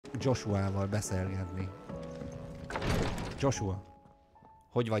Joshuával beszélgetni. Joshua,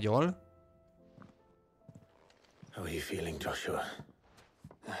 hogy vagyol? How are you feeling, Joshua?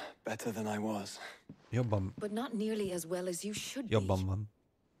 Better than I was. Jobban. But not nearly as well as you should be. Jobban van.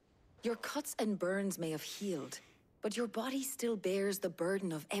 Your cuts and burns may have healed, but your body still bears the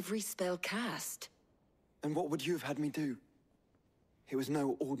burden of every spell cast. And what would you have had me do? It was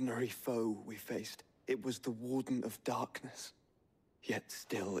no ordinary foe we faced. It was the Warden of Darkness. Yet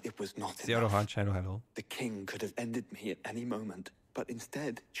still, it was not enough. Hello. The king could have ended me at any moment, but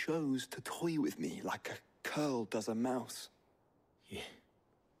instead chose to toy with me like a curl does a mouse. Yeah.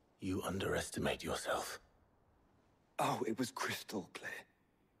 You underestimate yourself. Oh, it was crystal clear.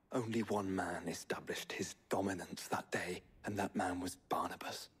 Only one man established his dominance that day, and that man was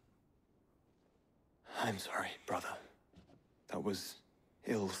Barnabas. I'm sorry, brother. That was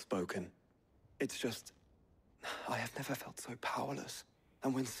ill-spoken. It's just, I have never felt so powerless.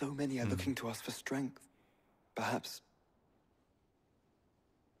 And when so many are looking to us for strength, perhaps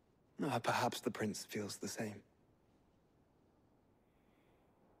the prince feels the same.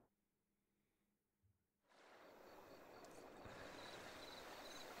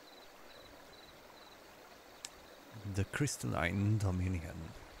 The Crystalline Dominion.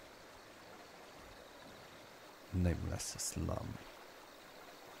 Nameless slum.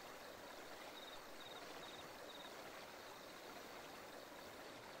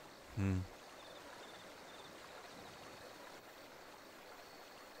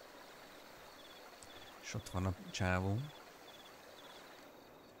 És ott van a csávó.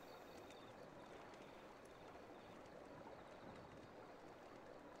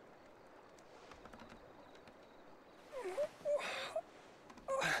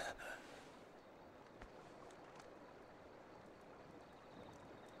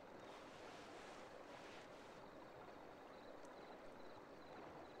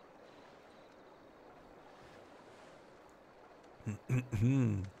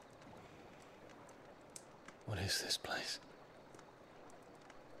 What is this place?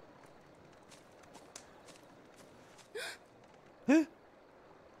 Huh?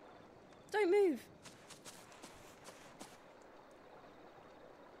 Don't move.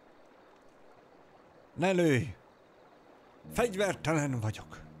 Ne lőj! Fegyvertelen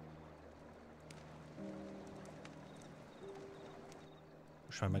vagyok.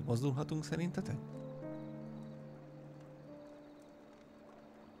 Most már megmozdulhatunk szerintetek?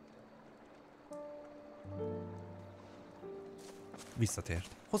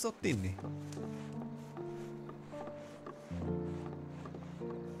 Visszatért. Hozott inni?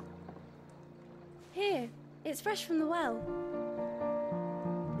 Here, it's fresh from the well.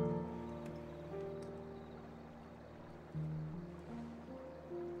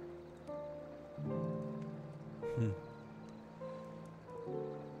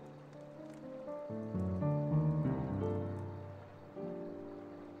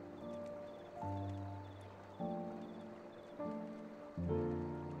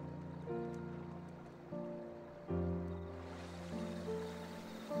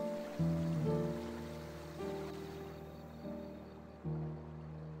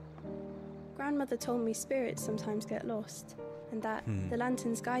 Grandmother told me spirits sometimes get lost, and that the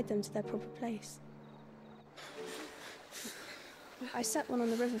lanterns guide them to their proper place. I set one on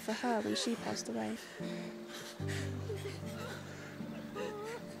the river for her when she passed away.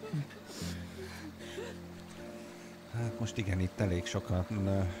 Hát most igen, itt elég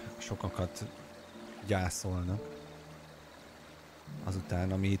sokakat gyászolnak.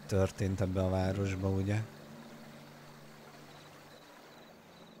 Azután, ami itt történt ebbe a városba, ugye?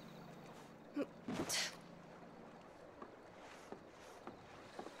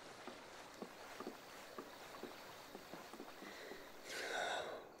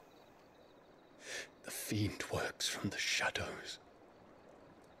 Fiend works from the shadows.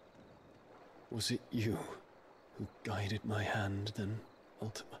 Was it you who guided my hand then,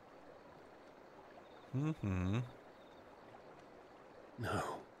 Ultima?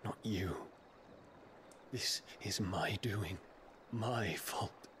 No, not you. This is my doing, my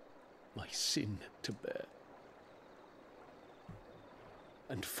fault, my sin to bear.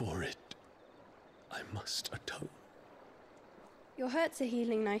 And for it, I must atone. Your hurts are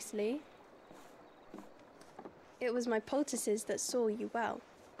healing nicely. It was my poultices that saw you well.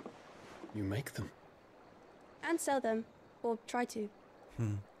 You make them? And sell them, or try to.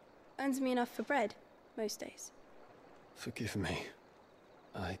 Earns me enough for bread, most days. Forgive me.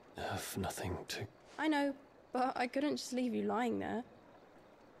 I have nothing to... I know, but I couldn't just leave you lying there.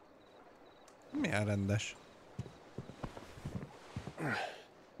 Milyen rendes.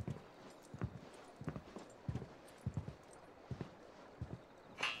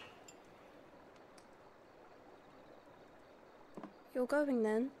 You're going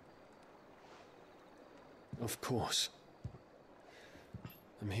then? Of course.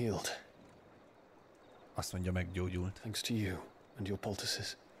 I'm healed. Azt mondja, meggyógyult. Thanks to you and your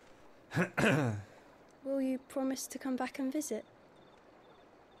poultices. Will you promise to come back and visit?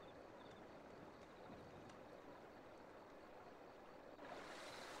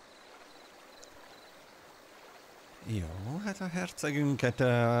 Jó, hát a hercegünket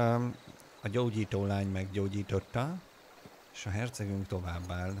a gyógyító lány meggyógyította, és a hercegünk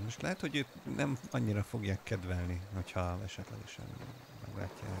továbbáll. Most lehet, hogy őt nem annyira fogják kedvelni, hogyha esetlegesen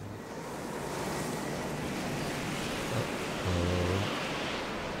meglátják.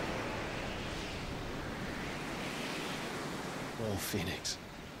 Well, Phoenix,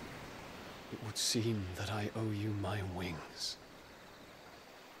 it would seem that I owe you my wings.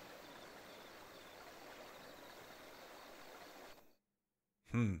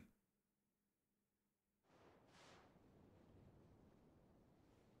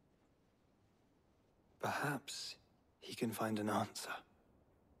 Perhaps he can find an answer.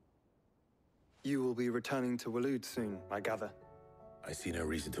 You will be returning to Waloed soon, I gather. I see no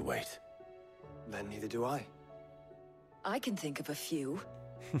reason to wait. Then neither do I. I can think of a few,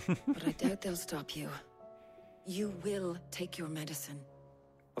 but I doubt they'll stop you. You will take your medicine.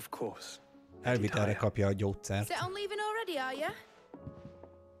 Of course. Elvitelre kapja a gyógyszert. Set on leaving already, are you?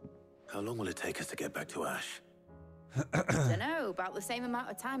 How long will it take us to get back to Ash? Dunno, about the same amount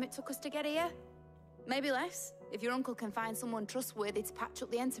of time it took us to get here. Maybe less, if your uncle can find someone trustworthy to patch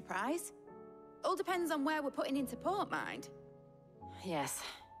up the Enterprise. All depends on where we're putting into port, mind. Yes.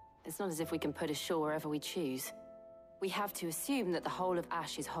 It's not as if we can put ashore wherever we choose. We have to assume that the whole of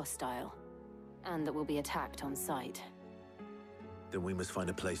Ash is hostile, and that we'll be attacked on sight. Then we must find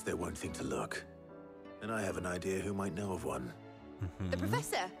a place they won't think to look. And I have an idea who might know of one. The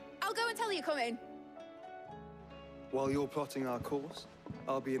Professor! I'll go and tell you coming. While you're plotting our course,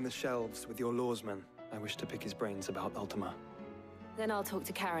 I'll be in the shelves with your lawsman. I wish to pick his brains about Ultima. Then I'll talk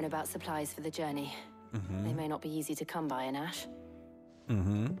to Karen about supplies for the journey. They may not be easy to come by in Ash.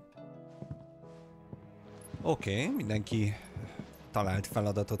 Oké, mindenki talált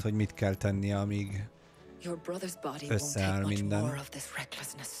feladatot, hogy mit kell tennie, amíg Your brother's body won't összeáll take much minden. more of this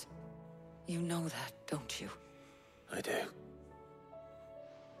recklessness. You know that, don't you? I do.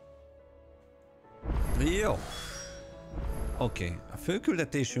 Jó. Oké. A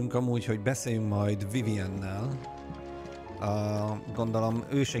főküldetésünk amúgy, hogy beszéljünk majd Viviannel. Gondolom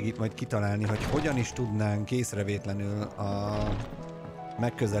ő segít majd kitalálni, hogy hogyan is tudnánk észrevétlenül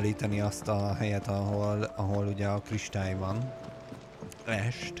megközelíteni azt a helyet, ahol ugye a kristály van.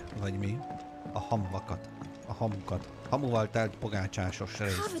 Est, vagy mi? A hamvakat. A hamukat. Hamuval telt pogácsásos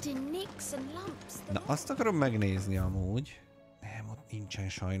részt. Na, azt akarom megnézni amúgy. Nem, ott nincsen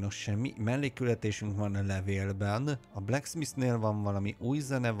sajnos semmi. Mellékküldetésünk van a levélben. A Blacksmithnél van valami új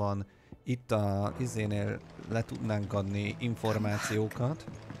zene van. Itt a izénél le tudnánk adni információkat.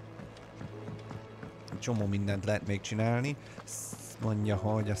 Csomó mindent lehet még csinálni.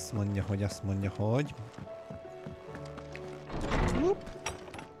 Azt mondja, hogy.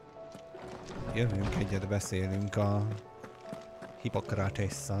 Jövünk egyet beszélünk a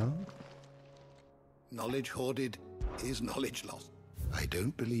Hippokratésszal. Knowledge hoarded is knowledge lost. I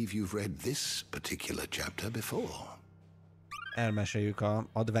don't believe you've read this particular chapter before. Elmeséljük a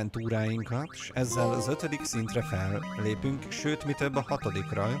adventúráinkat, és ezzel az 5. szintre fellépünk, sőt, mi több a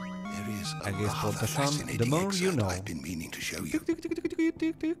 6-ra. Egész pontosan. The more you know.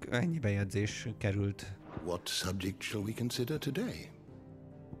 Ennyi bejegyzés került. What subject shall we consider today?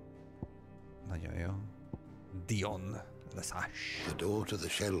 Nagyon jó. Dion Lesage. The door to the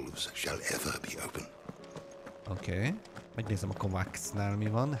shelves shall ever be open. Oké. Megnézem a Kovacsnál mi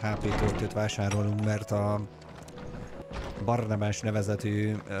van. HP töltőt vásárolunk, mert a Barnabás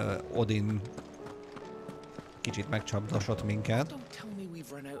nevezetű Odin kicsit megcsapdosott minket.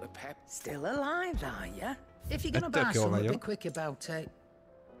 Still alive, are ya? If you're gonna buy some, be quick about it.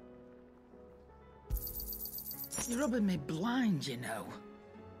 You're rubbing me blind, you know.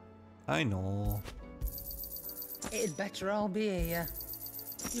 I know. It'd better all be here.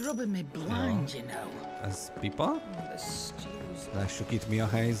 You're rubbing me blind, you know. Ez pipa? Lássuk itt mi a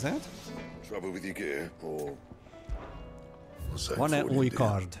helyzet. Trouble with your gear, or... Van-e új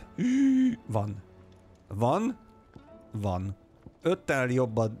kard? Van. Van. 5-tel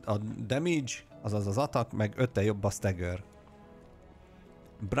jobb a damage, azaz az attack, meg 5-tel jobb a stagger.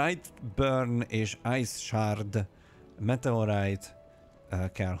 Bright Burn és Ice Shard Meteorite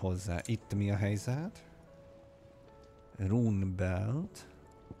kell hozzá. Itt mi a helyzet? Rune Belt.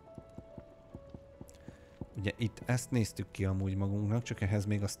 Ugye itt ezt néztük ki amúgy magunknak, csak ehhez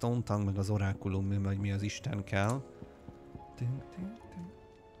még a Stone Tongue meg az Oraculum, vagy mi az Isten kell.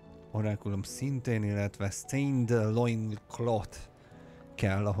 Oraculum szintén, illetve Stained Loincloth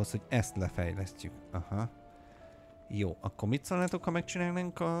kell ahhoz, hogy ezt lefejlesztjük. Aha. Jó, akkor mit szólnátok, ha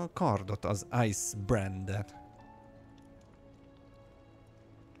megcsinálnánk a kardot, az Ice Brandet?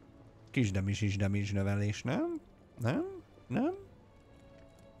 Kis damage növelés, nem? Nem? Nem?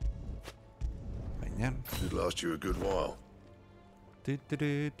 Menjen. Should last you a good while.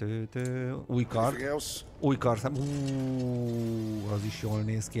 Új kard. Új kard. Az is jól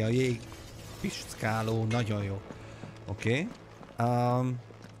néz ki. A jég piszkáló, nagyon jó. Oké.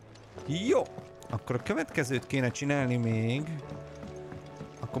 Jó. Akkor a következőt kéne csinálni még.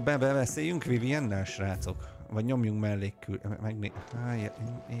 Akkor bebeszéljünk Viviennel, srácok. Vagy nyomjunk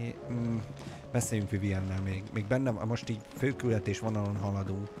beszéljünk Viviennel még. Még benne most így főküldetés vonalon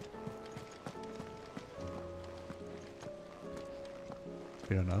haladunk.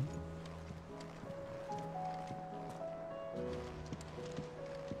 Pillanat.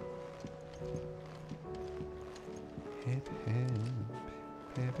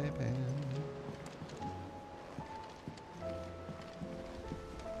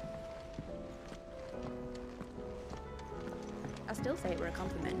 I still say it were a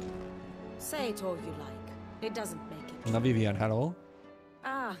compliment. Say it all you like. It doesn't make it true. Na Vivian, hello.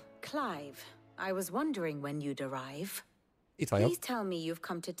 Ah, Clive. I was wondering when you'd arrive. Itt vagyok. Please tell me you've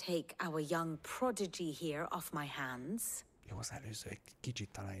come to take our young prodigy here off my hands. Jó, az előző egy kicsit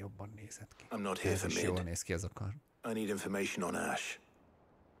talán jobban nézett ki. I'm not here for Jól mid. néz ki ez a kard. I need information on Ash.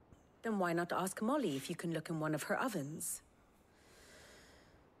 Then why not ask Molly if you can look in one of her ovens?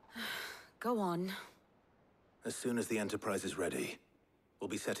 Go on. As soon as the Enterprise is ready, we'll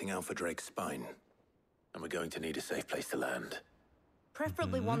be setting out for Drake's Spine. And we're going to need a safe place to land.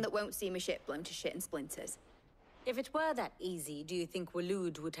 Preferably one that won't see my ship blown to shit and splinters. If it were that easy, do you think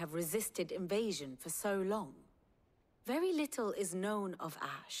Waloed would have resisted invasion for so long? Very little is known of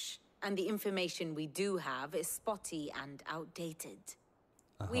Ash, and the information we do have is spotty and outdated.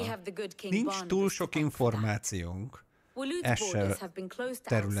 We have the good King Nincs túl sok információnk Ash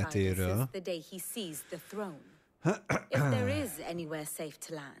területéről. the day he seized the throne. If there is anywhere safe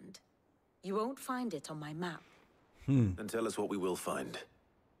to land, you won't find it on my map. Then tell us what we will find.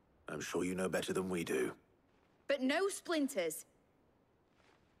 I'm sure you know better than we do. But no splinters.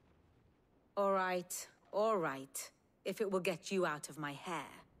 All right. If it will get you out of my hair.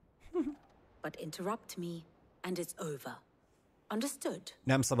 But interrupt me, and it's over. Understood?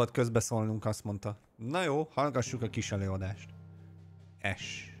 Nem szabad közbeszólnunk, azt mondta. Na jó, hallgassuk a kis előadást.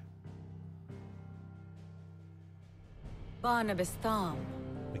 Ash. Barnabas Thom.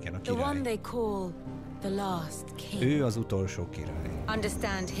 Igen, a The one király. they call the last king. Ő az utolsó király.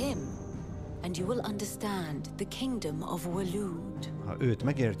 Understand him, and you will understand the kingdom of Waloed. Ha őt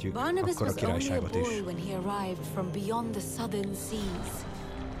megértjük, Barnabas akkor a was only a királyságot is. boy when he arrived from beyond the southern seas,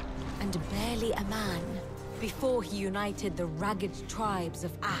 and barely a man before he united the ragged tribes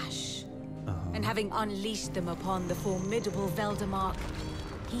of Ash. And having unleashed them upon the formidable Veldamark,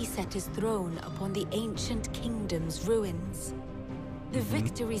 he set his throne upon the ancient kingdom's ruins. The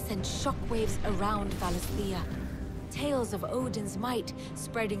victory sent shockwaves around Valisthea, tales of Odin's might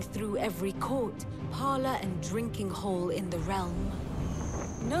spreading through every court, parlor, and drinking hole in the realm.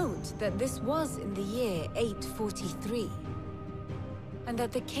 Note that this was in the year 843, and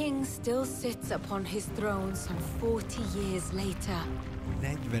that the king still sits upon his throne some 40 years later,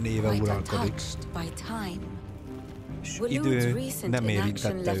 40 éve quite uralkodik. untouched by time. És Waloed's idő recent nem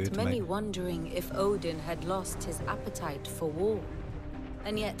inaction érintette left őt many meg. wondering if Odin had lost his appetite for war.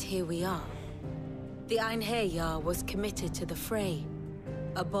 And yet here we are. The Einherjar was committed to the fray,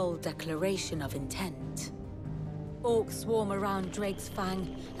 a bold declaration of intent. Orcs swarm around Drake's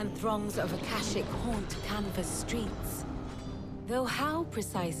Fang, and throngs of Akashic haunt Canvas streets. Though how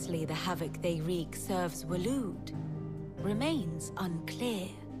precisely the havoc they wreak serves Waloed remains unclear.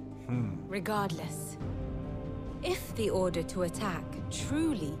 Regardless, if the order to attack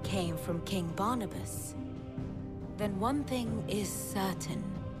truly came from King Barnabas, then one thing is certain.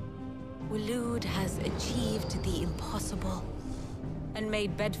 Waloed has achieved the impossible, and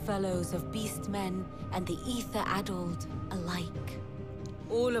made bedfellows of beastmen and the ether-addled alike.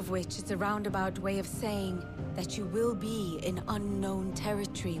 All of which is a roundabout way of saying that you will be in unknown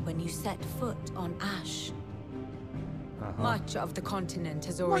territory when you set foot on Ash. Much of the continent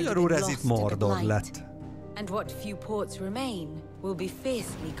has already been Magyarul ez lost itt to the Mordor blight, lett. and what few ports remain will be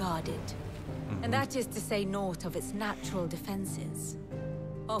fiercely guarded. And that is to say naught of its natural defenses.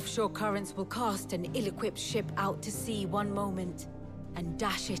 Offshore currents will cast an ill-equipped ship out to sea one moment, and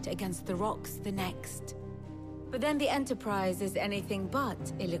dash it against the rocks the next. But then the Enterprise is anything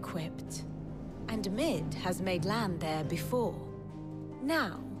but ill-equipped. and Mid has made land there before.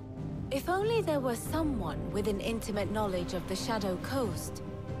 Now, if only there were someone with an intimate knowledge of the Shadow Coast,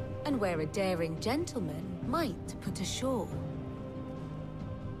 and where a daring gentleman might put ashore.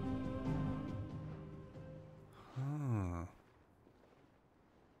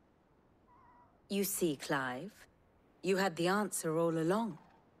 You see, Clive, you had the answer all along.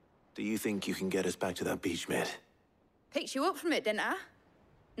 Do you think you can get us back to that beach, Mid? Picked you up from it, didn't I?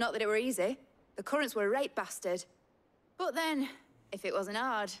 Not that it were easy. The currents were a right bastard. But then, if it wasn't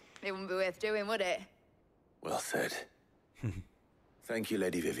hard, it wouldn't be worth doing, would it? Well said. Thank you,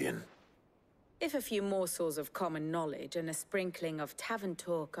 Lady Vivian. If a few morsels of common knowledge and a sprinkling of tavern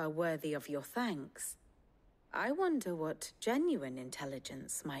talk are worthy of your thanks, I wonder what genuine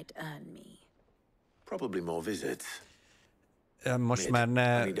intelligence might earn me. Probably more visits. Most már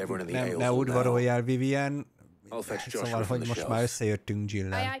ne udvaroljál, Vivian. Szóval, hogy most már összejöttünk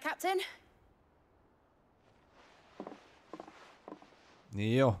Jill-lel. Aye, aye, Captain.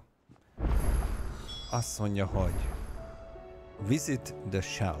 Jó. Azt mondja, hogy visit the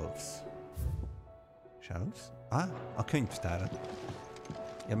shelves. Shelves? A könyvtárat.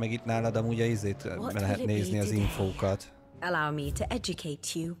 Ja, meg itt nálad amúgy a izét lehet nézni az infókat. Allow me to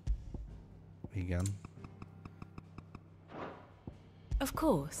educate you. Igen. Of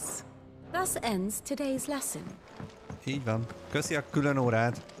course. Thus ends today's lesson. Így van. Köszi a külön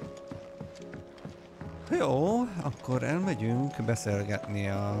órát. Jó, akkor elmegyünk beszélgetni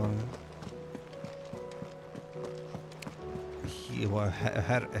a...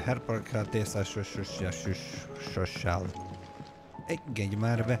 Herparkratészással. Engedj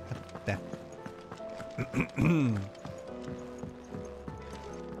már be, hát te.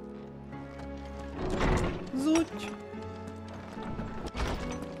 Zúgy!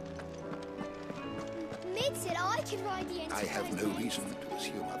 I have no reason to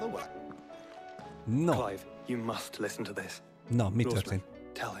assume otherwise. No. Clive, you must listen to this. No, mi történt?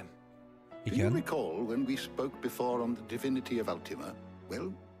 Tell him. Do you recall when we spoke before on the divinity of Ultima?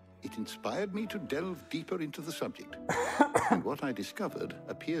 Well, it inspired me to delve deeper into the subject. And what I discovered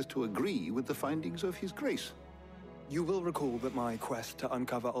appears to agree with the findings of His Grace. You will recall that my quest to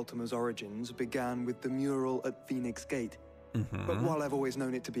uncover Ultima's origins began with the mural at Phoenix Gate. But while I've always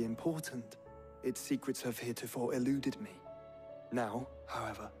known it to be important, its secrets have heretofore eluded me. Now,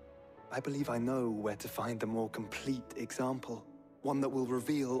 however, I believe I know where to find the more complete example. One that will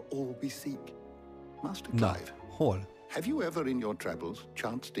reveal all we seek. Master Clive, hol? Have you ever in your travels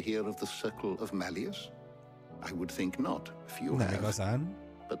chanced to hear of the Circle of Malleus? I would think not, few have.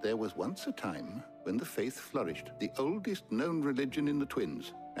 But there was once a time when the faith flourished, the oldest known religion in the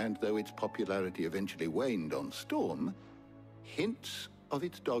Twins, and though its popularity eventually waned on Storm, hints of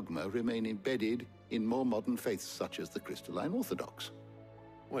its dogma remain embedded in more modern faiths such as the Crystalline Orthodox.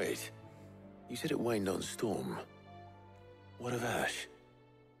 Wait, you said it waned on Storm. What of Ash?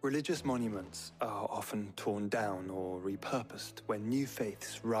 Religious monuments are often torn down or repurposed when new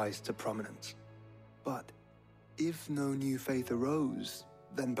faiths rise to prominence. But if no new faith arose,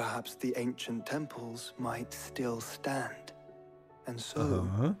 then perhaps the ancient temples might still stand. And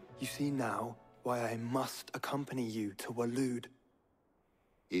so, you see now why I must accompany you to Waloed.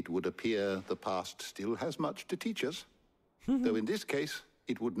 It would appear the past still has much to teach us, though in this case,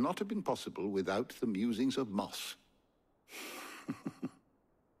 it would not have been possible without the musings of Moss.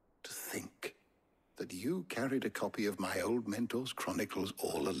 To think that you carried a copy of my old mentor's chronicles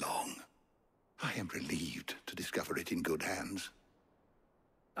all along. I am relieved to discover it in good hands.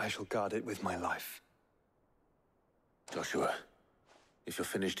 I shall guard it with my life. Joshua, if you're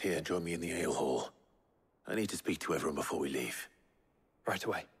finished here, join me in the ale hall. I need to speak to everyone before we leave. Right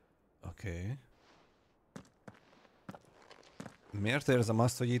away. Okay. Miért érzem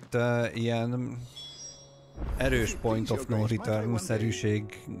azt, hogy itt ilyen erős point of no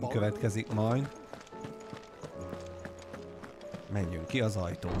return-szerűség következik majd? Menjünk ki az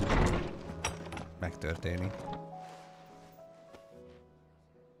ajtón. Megtörténik.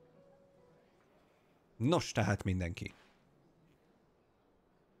 Nos, tehát mindenki.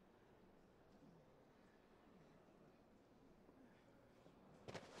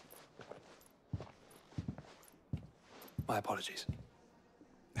 My apologies.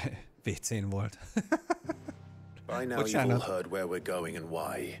 WC-n volt. By now you've all heard where we're going and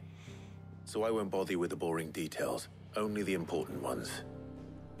why. So I won't bother you with the boring details, only the important ones.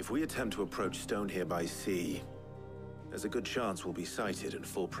 If we attempt to approach Stone here by sea, there's a good chance we'll be sighted and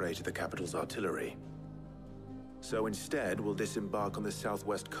fall prey to the capital's artillery. So instead, we'll disembark on the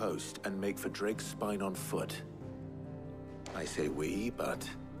southwest coast and make for Drake's Spine on foot. I say we, but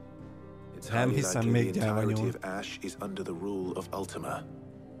it's highly likely the entirety of Ash is under the rule of Ultima.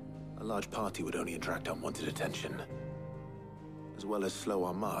 A large party would only attract unwanted attention, as well as slow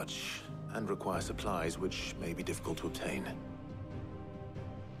our march and require supplies which may be difficult to obtain.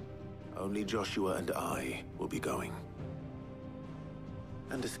 Only Joshua and I will be going.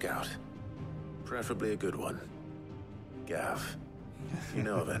 And a scout. Preferably a good one. Gav. You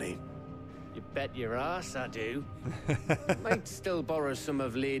know of any? You bet your ass I do. Might still borrow some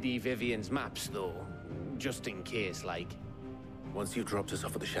of Lady Vivian's maps, though. Just in case, like. Once you've dropped us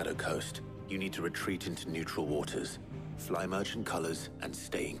off at the Shadow Coast, you need to retreat into neutral waters, fly merchant colors, and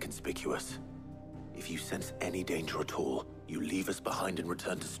stay inconspicuous. If you sense any danger at all, you leave us behind and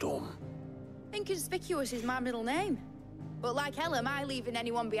return to Storm. Inconspicuous is my middle name. But like hell am I leaving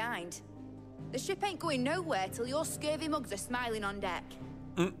anyone behind. The ship ain't going nowhere till your scurvy mugs are smiling on deck.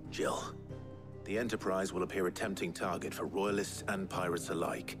 Jill, the Enterprise will appear a tempting target for royalists and pirates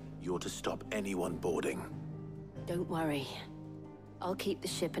alike. You're to stop anyone boarding. Don't worry. I'll keep the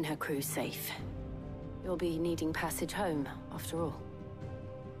ship and her crew safe. You'll be needing passage home, after all.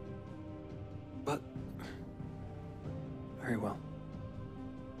 But... very well.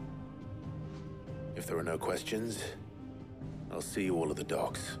 If there are no questions, I'll see you all at the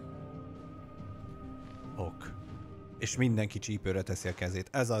docks. Ok. És mindenki csípőre teszi a kezét.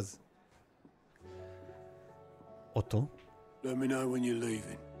 Ez az. Otto? Let me know when you're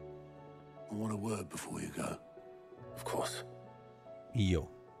leaving. I want a word before you go. Of course. Jó.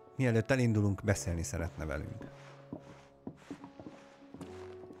 Mielőtt elindulunk, beszélni szeretne velünk.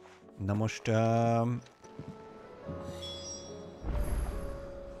 Na most...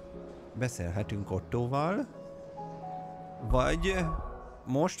 beszélhetünk Ottóval. Vagy...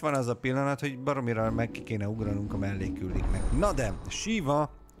 most van az a pillanat, hogy baromira meg ki kéne ugranunk a melléküliknek. Na de,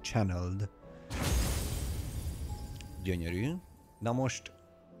 Shiva channeled. Gyönyörű. Na most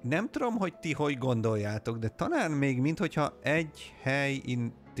nem tudom, hogy ti hogy gondoljátok, de talán még minthogyha egy hely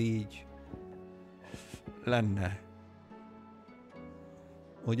így lenne.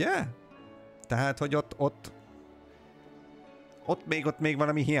 Ugye? Tehát, hogy ott még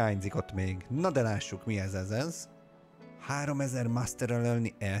valami hiányzik ott még. Na de lássuk, mi ez. 3000 masterrel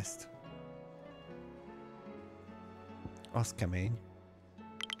ölni ezt. Az kemény.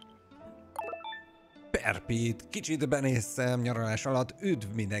 Perpit, kicsit benéztem nyaralás alatt,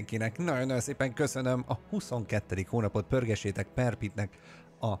 üdv mindenkinek, nagyon szépen köszönöm a 22. hónapot, pörgessétek Perpitnek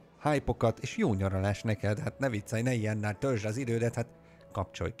a hype-okat, és jó nyaralás neked, hát ne viccelj, ne ilyennál, törzsd az idődet, hát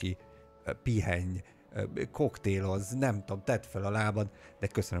kapcsolj ki, pihenj, koktélozz, nem tudom, tedd fel a lábad, de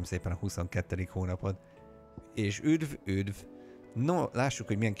köszönöm szépen a 22. hónapot. És üdv. No, lássuk,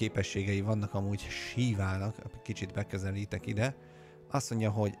 hogy milyen képességei vannak amúgy Shivának, kicsit beközelítek ide. Azt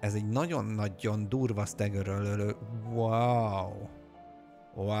mondja, hogy ez egy nagyon-nagyon durva staggerről ölő.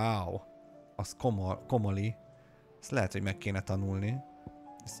 Wow. Az komoli. Ezt lehet, hogy meg kéne tanulni.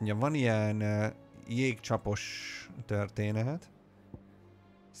 Azt mondja, van ilyen jégcsapos történet.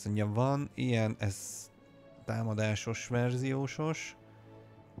 Azt mondja, van ilyen, ez támadásos verziósos.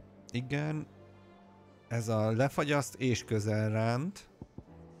 Igen. Ez a lefagyaszt és közelránt.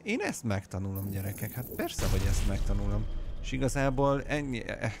 Én ezt megtanulom, gyerekek. Hát persze, hogy ezt megtanulom. És igazából ennyi,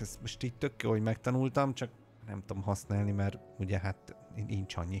 ez most így tök jó, hogy megtanultam, csak nem tudom használni, mert ugye hát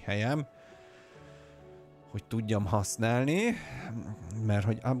nincs annyi helyem, hogy tudjam használni, mert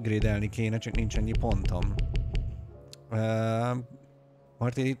hogy upgrade-elni kéne, csak nincs annyi pontom.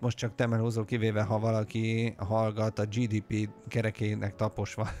 Martin, itt most csak te melózol, kivéve ha valaki hallgat a GDP kerekét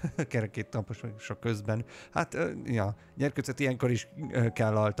taposva közben. Hát, ja, gyerkőcöt ilyenkor is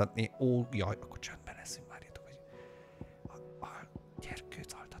kell altatni. Ó, jaj, akkor csöndben leszünk, várjatok, hogy a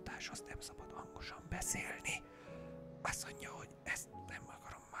gyerkőc altatáshoz nem szabad hangosan beszélni. Azt mondja, hogy ezt nem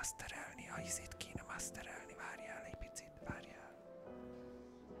akarom masterelni, a izét kéne masterelni, várjál egy picit, várjál.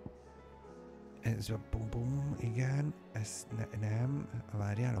 Ez a bum, igen, ezt nem,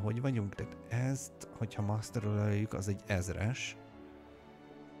 várjál, hogy vagyunk? Tehát ezt, hogyha masteroljuk, az egy 1000-es.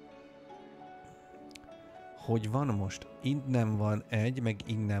 Hogy van most? Innen van egy, meg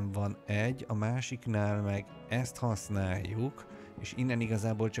innen van egy, a másiknál meg ezt használjuk, és innen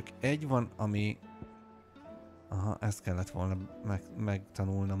igazából csak egy van, ami... Aha, ezt kellett volna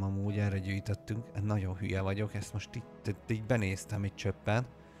megtanulnom amúgy, erre gyűjtöttünk. Nagyon hülye vagyok, ezt most így benéztem egy csöppen.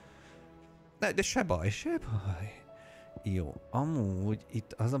 De se baj. Jó, amúgy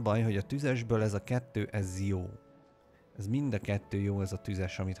itt az a baj, hogy a tüzesből ez a 2, ez jó. Ez mind a 2 jó, ez a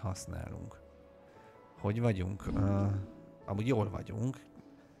tüzes, amit használunk. Hogy vagyunk? Amúgy jól vagyunk.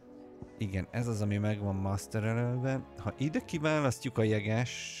 Igen, ez az, ami meg van masterelve. Ha ide kiválasztjuk a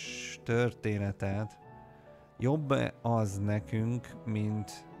jeges történetet, jobb az nekünk,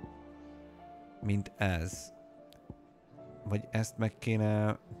 mint ez. Vagy ezt meg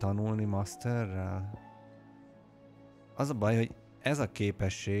kéne tanulni masterrel? Az a baj, hogy ez a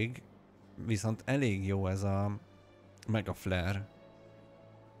képesség viszont elég jó, ez a Mega Flare.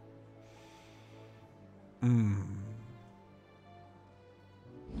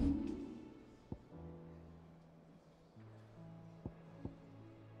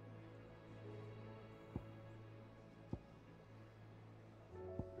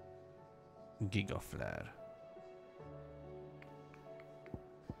 Giga Flare.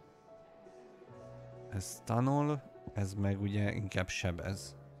 Ez tanul, ez meg ugye inkább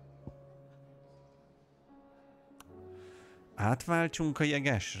sebez. Átváltsunk a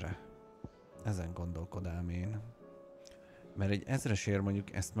jegesre? Ezen gondolkodám én. Mert egy 1000-esért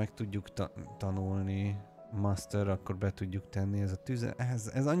mondjuk ezt meg tudjuk tanulni, master, akkor be tudjuk tenni, ez a tüze,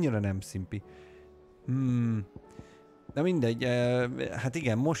 ez annyira nem szimpi. De mindegy, hát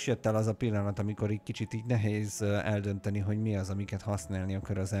igen, most jött el az a pillanat, amikor így kicsit így nehéz eldönteni, hogy mi az, amiket használni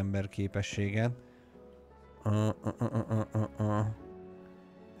akar az ember képességet.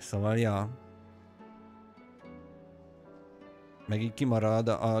 Szóval, ja. Meg így kimarad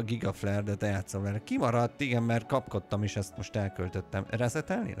a Giga Flare, de te játszol vele. Kimaradt, igen, mert kapkodtam, és ezt most elköltöttem.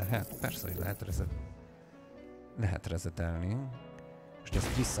 Resetelni lehet? Persze, hogy lehet resetelni. Most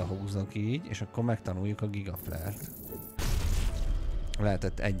ezt visszahúzok így, és akkor megtanuljuk a Giga Flare-t.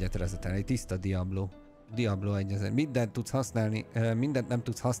 Lehetett egyet resetelni, tiszta Diablo. Diablo 1000. Mindent tudsz használni, mindent nem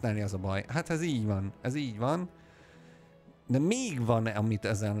tudsz használni, az a baj. Hát ez így van. De még van, amit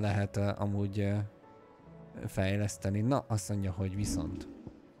ezen lehet amúgy fejleszteni. Na, azt mondja, hogy viszont.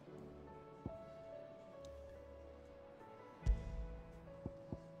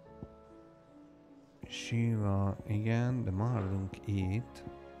 Shiva, igen, de maradunk itt.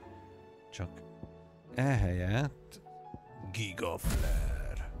 Csak ehelyett Giga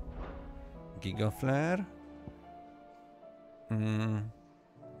Flare. Giga Flare.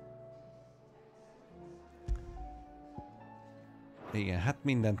 Igen, hát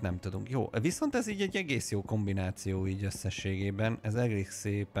mindent nem tudunk. Jó, viszont ez így egy egész jó kombináció így összességében. Ez egész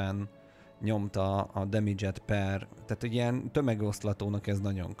szépen nyomta a damage-et per. Tehát egy ilyen tömegoszlatónak ez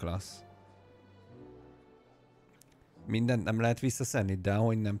nagyon klassz. Mindent nem lehet visszaszedni, de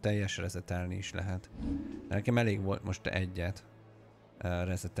ahogy nem teljes resetelni is lehet. De nekem elég volt most egyet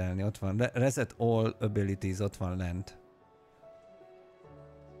resetelni. Ott van. Reset all abilities, ott van lent.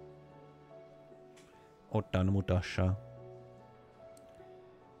 Ottan mutassa.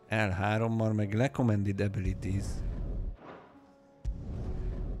 L3-mal meg recommended abilities.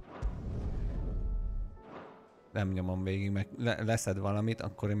 Nem nyomom végig, meg leszed valamit,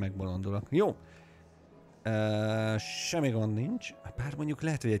 akkor én megbolondulok. Jó! Semmi gond nincs. Bár mondjuk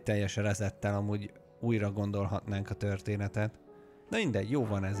lehet, hogy egy teljes resettel amúgy újra gondolhatnánk a történetet. Na mindegy, jó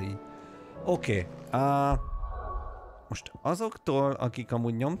van ez így. Oké. Most azoktól, akik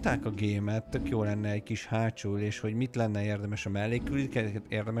amúgy nyomták a gémet, tök jó lenne egy kis hátsülés, hogy mit lenne érdemes a mellékküldetéseket,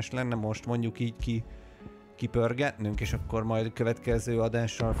 érdemes lenne most mondjuk így kipörgetnünk, és akkor majd következő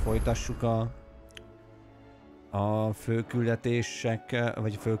adással folytassuk a főküldetések,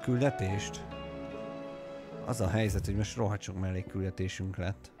 vagy főküldetést. Az a helyzet, hogy most rohadt sok mellékküldetésünk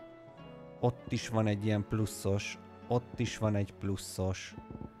lett. Ott is van egy ilyen pluszos, ott is van egy pluszos.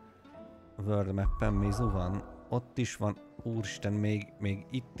 World Map-en Mizu van. Ott is van, úristen, még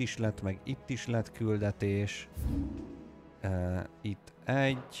itt is lett, meg itt is lett küldetés. Itt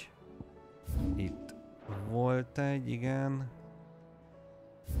egy. Itt volt egy, igen.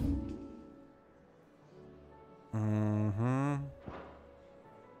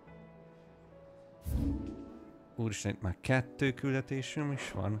 Úristen, itt már 2 küldetésünk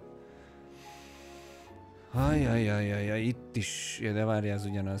is van. Ajajajajaj, itt is, de várjál, ez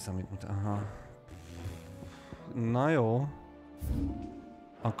ugyanaz, amit mutat. Aha. Na jó.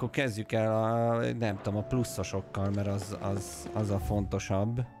 Akkor kezdjük el nem tudom, a pluszosokkal, mert az a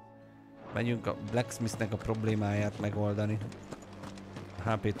fontosabb. Megyünk a Blacksmithnek a problémáját megoldani. A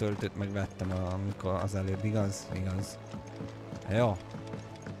HP töltőt megvettem, amikor az előbb, igaz? Igaz. Jó.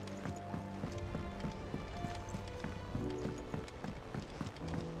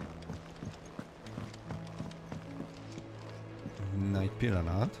 Na, egy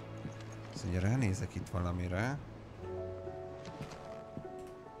pillanat. Szóval ránézek itt valamire.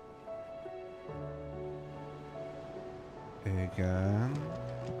 Igen.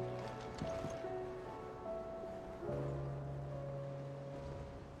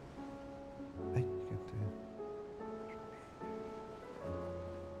 Egy, kettő.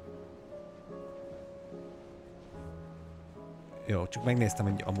 Jó, csak megnéztem,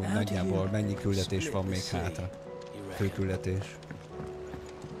 hogy amúgy nagyjából mennyi küldetés van még hátra. Főküldetés.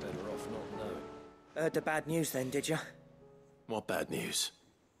 Heard the bad news then, did you? What bad news?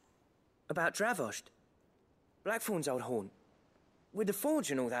 About Dravost. Blackthorn's old haunt. With the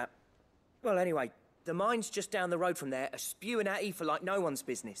forge and all that. Well, anyway, the mines just down the road from there are spewing out ether like no one's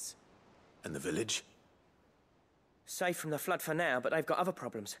business. And the village? Safe from the flood for now, but they've got other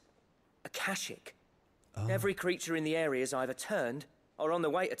problems. Akashic. Every creature in the area is either turned or on the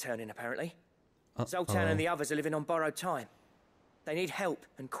way to turning, apparently. Zoltan and the others are living on borrowed time. They need help,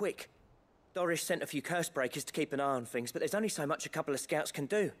 and quick. Doris sent a few curse breakers to keep an eye on things, but there's only so much a couple of scouts can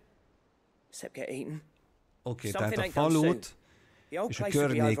do. Except get eaten. Oké, tehát a falut és a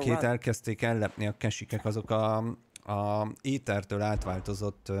környékét elkezdték ellepni a kesikek, azok a étertől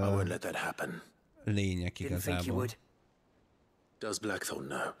átváltozott lények igazából. Does Blackthorn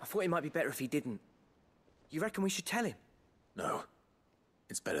know? I thought it might be better if he didn't. You reckon we should tell him? No.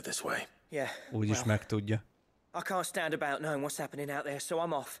 It's better this way. Yeah. Úgyis megtudja. I can't stand about knowing what's happening out there, so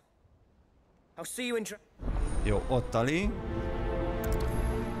I'm off. I'll see you in... Jó, ott Ali.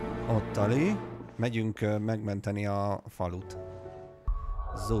 Megyünk megmenteni a falut.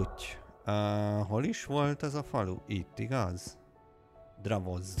 Zutty. Hol is volt ez a falu? Itt, igaz?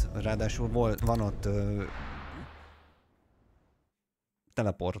 Dravozd. Ráadásul van ott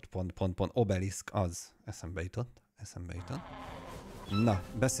teleport pont. Obelisk az. Eszembe jutott. Na,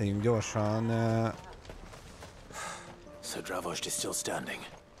 beszéljünk gyorsan. So Dravost is still standing.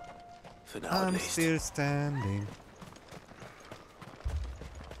 For now, at least. I'm still standing.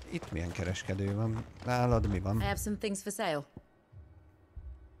 Itt milyen kereskedő van? Nálad mi van? I have some things for sale.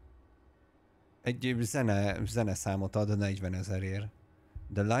 Egy zeneszámot ad 40 000-ért.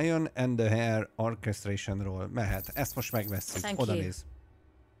 The Lion and the Hare Orchestration-ról. Mehet. Ezt most megvesszük. Oda néz.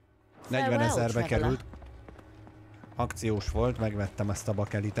 40 000-be került. Akciós volt, megvettem ezt a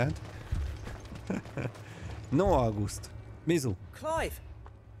bakelitet. No, August. Mizu. Clive!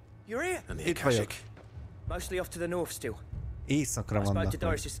 You're here? Itt vagyok. Mostly off to the north still. Északra vannak. I spoke to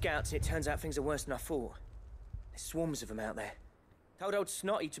Doris' scouts and it turns out things are worse than I thought. There's swarms of them out there. Told old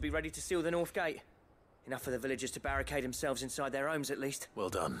Snotty to be ready to seal the north gate. Enough for the villagers to barricade themselves inside their homes at least. Well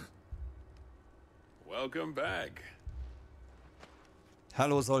done. Welcome back.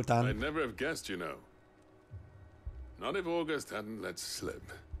 Hello, Zoltan. I'd never have guessed, you know. Not if August hadn't let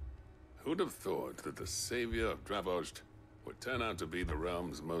slip. Who'd have thought that the savior of Dravost would turn out to be the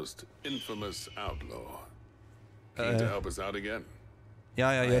realm's most infamous outlaw? Keen to help us out again?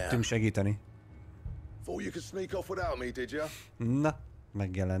 Ja, jöttünk segíteni. Thought you could sneak off without me, did you? Na,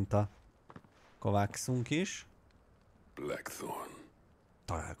 megjelent a kovákszunk is. Blackthorn.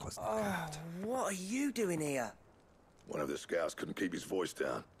 Találkoznak What are you doing here? One of the scouts couldn't keep his voice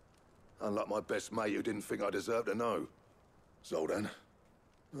down. Unlike my best mate who didn't think I deserved to know. Zoltan,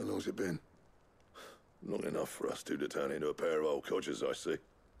 how long's it been? Long enough for us two to turn into a pair of old codgers, I see.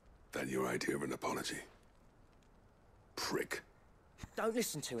 That your idea of an apology? Prick. Don't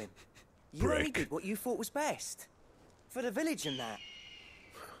listen to him. You only did what you thought was best. For the village and that.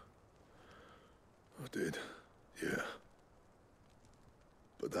 I did, yeah.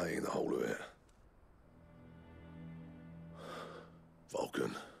 But that ain't the whole of it.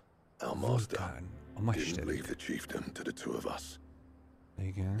 Vulcan, our master, didn't leave the chiefdom to the two of us.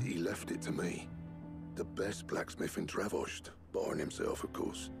 Igen. He left it to me. The best blacksmith in Dravost, barring himself, of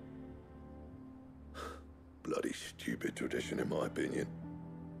course. Bloody stupid tradition, in my opinion.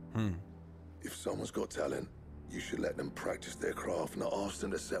 If someone's got talent, you should let them practice their craft, not ask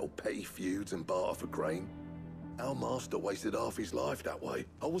them to settle petty feuds and barter for grain. Our master wasted half his life that way.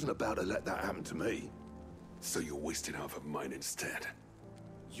 I wasn't about to let that happen to me. So you wasted half of mine instead.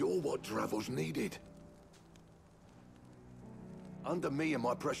 You're what Dravost needed. Under me and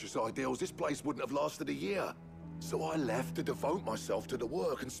my precious ideals, this place wouldn't have lasted a year. So I left to devote myself to the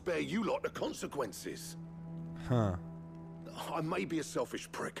work and spare you lot the consequences. Huh. I may be a selfish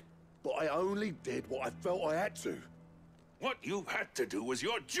prick, but I only did what I felt I had to. What you had to do was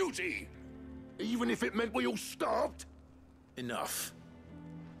your duty! Even if it meant we all starved? Enough.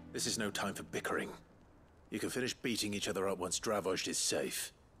 This is no time for bickering. You can finish beating each other up once Dravost is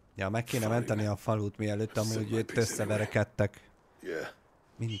safe. Ja, meg kéne menteni a falut, mielőtt amúgy itt összeverekedtek. Yeah.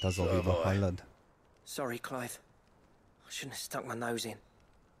 Mint az oviba, hallod? Sorry, Clive. I shouldn't have stuck my nose in.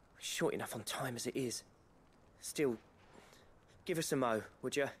 We're short enough on time as it is. Still, give us a mo,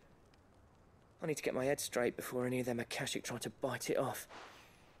 would you? I need to get my head straight before any of them Akashic try to bite it off.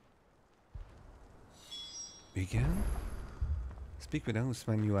 Igen? Speak with us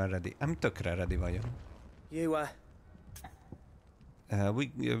when you are ready. I'm tökre ready vagyok. You,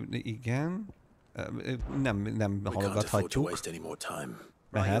 igen. Nem hallgathatjuk.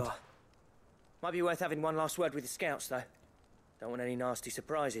 Mehet. Might be worth having one last word with the scouts, though. Don't want any nasty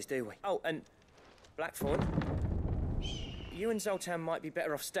surprises, do we? Oh, and Blackthorn, You and Zoltan might be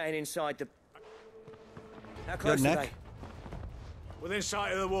better off staying inside the... How close are they? Within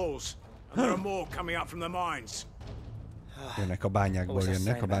sight of the walls. And there are more coming up from the mines. Jönnek a bányákból,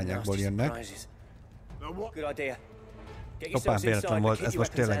 jönnek, a bányákból jönnek. Good idea. Hoppá, véletlen volt, ez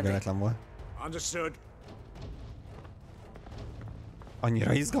most tényleg véletlen volt. Understood.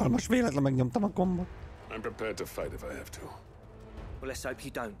 Annyira izgalmas, véletlen megnyomtam a gombot. I'm prepared to fight if I have to. Well, let's hope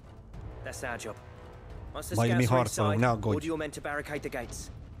you don't. That's our job. Once the Majd mi scouts are harcolunk, ne inside, aggódj. order your men to barricade the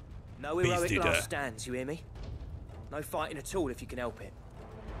gates. No heroic last stands, you hear me? No fighting at all if you can help it.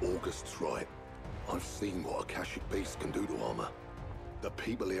 August's right. I've seen what Akashic beasts can do to armor. The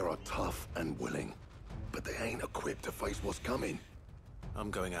people here are tough and willing, but they ain't equipped to face what's coming. I'm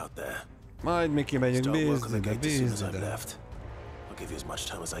going out there. Majd mi kimegyünk bízni, de bízni, de... I'll give you as much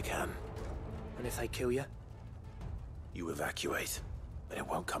time as I can. And if they kill you? You evacuate, but it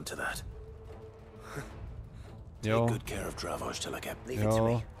won't come to that. Jó. Take good care of Dravoj till I get... Leave it to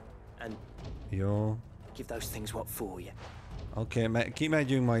me. And... Jó. Give those things what for you. Oké,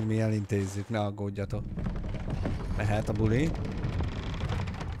 kimegyünk, majd mi elintézzük, ne aggódjatok. Mehet a buli.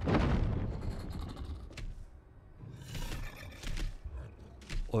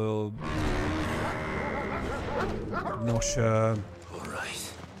 Nos,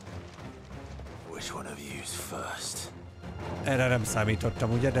 erre nem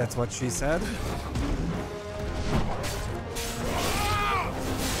számítottam, ugye? That's what she said.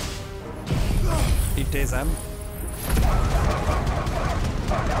 Intézem.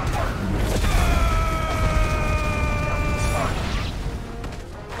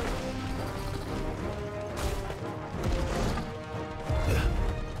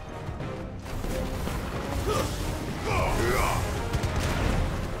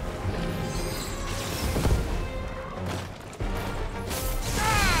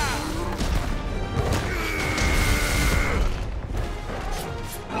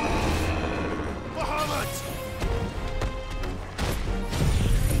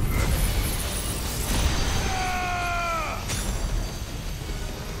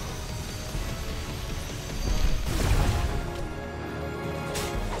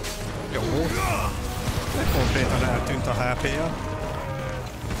 Konkrétan eltűnt a HP-ja.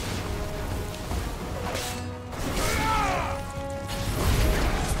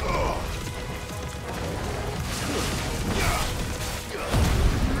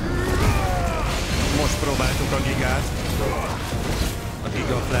 Most próbáltuk a gigát. A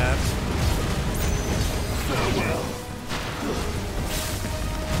gigaflert.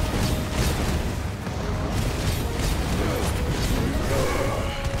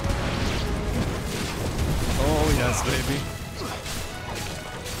 Oh yes, baby.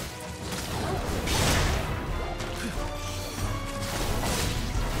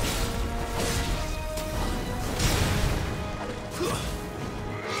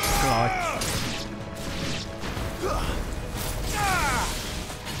 Clutch.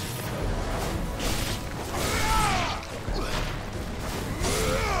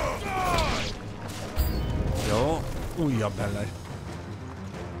 Jó, újabb ellen.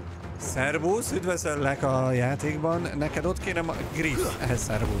 Szervusz, üdvözöllek a játékban. Neked ott kérem a Griff. Ehhez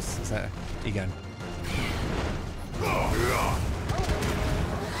szervusz. Igen.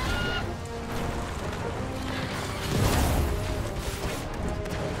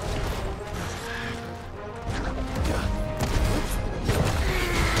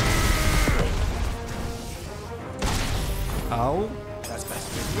 Au.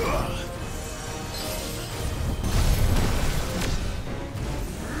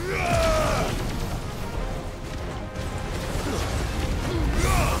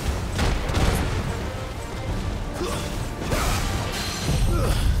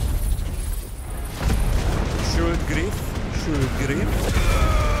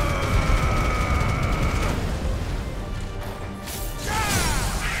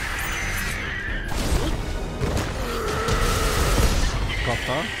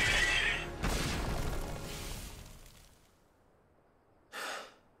 Kapta.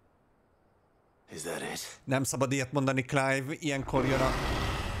 Is that it? Nem szabad ilyet mondani, Clive, ilyenkor jön a...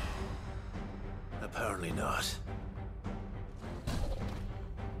 Apparently not.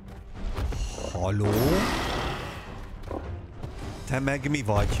 Haló? Te meg mi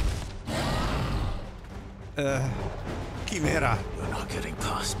vagy? Kimera? You're not getting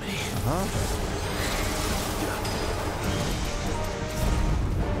past me. Aha.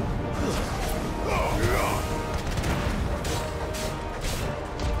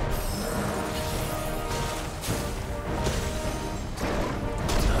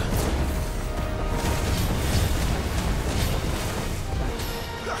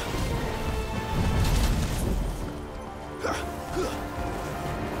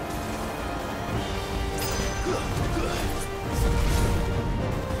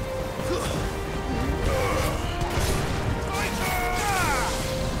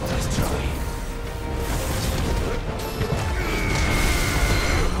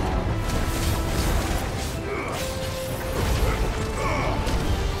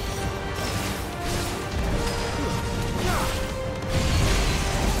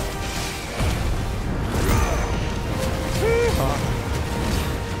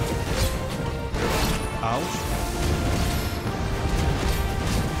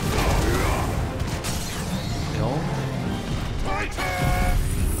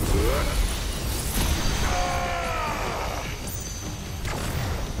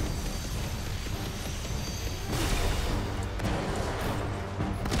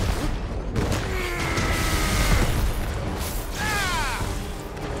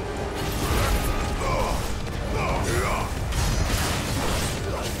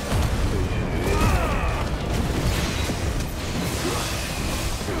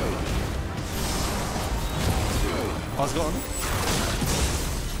 Az gond.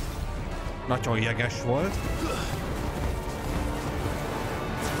 Nagyon jeges volt.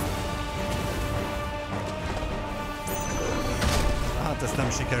 Hát ezt nem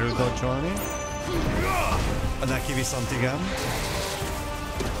sikerült dodge-olni. Neki viszont igen.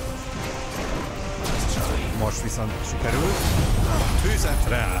 Most viszont sikerült.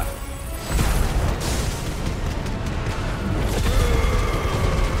 Tüzetre!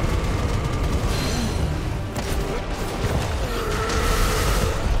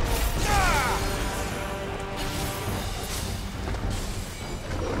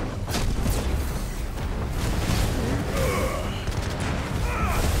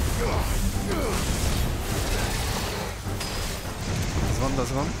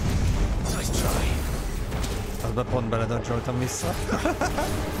 Az van. Azba pont beledodge-oltam vissza.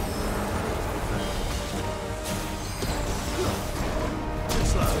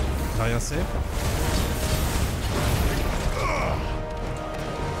 Nagyon szép.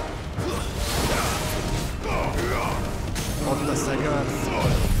 Ott a szegőr.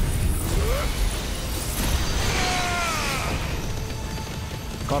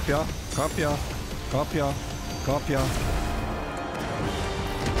 Kapja, kapja, kapja, kapja.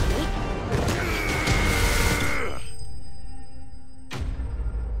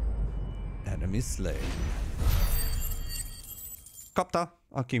 Slay. Kapta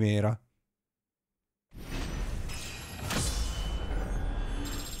a kiméra.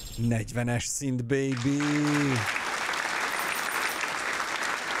 40-es szint, baby!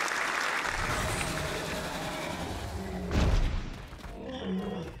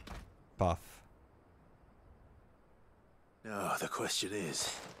 Puff. Now the question is,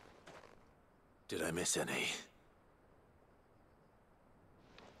 did I miss any?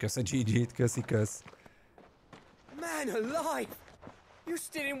 Kösz a GG-t, kösz. Man alive! You're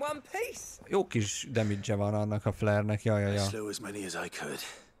still in one piece. Jó kis damage-e van annak a flare-nek, ja. Slow as many as I could.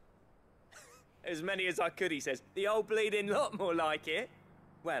 As many as I could, he says. The old bleeding lot more like it.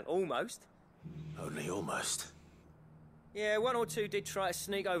 Well, almost. Only almost. Yeah, one or two did try to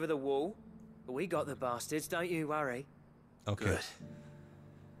sneak over the wall, but we got the bastards, don't you worry. Okay. Good.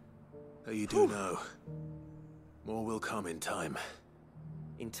 Oh, you do know. More will come in time.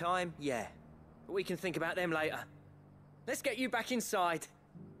 In time, yeah. But we can think about them later. Let's get you back inside.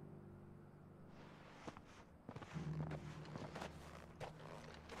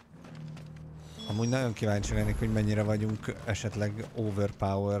 Amúgy nagyon kíváncsi lennék, hogy mennyire vagyunk esetleg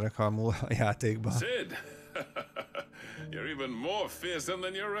overpower-ek a játékban. Sid! You're even more fearsome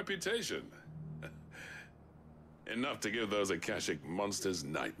than your reputation. Enough to give those Akashic monsters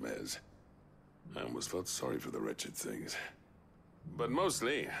nightmares. I almost felt sorry for the wretched things. But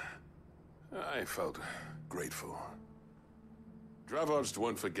mostly, I felt grateful. Dravoged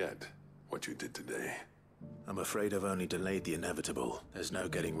won't forget what you did today. I'm afraid I've only delayed the inevitable. There's no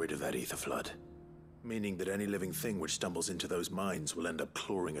getting rid of that ether flood. Meaning that any living thing which stumbles into those mines will end up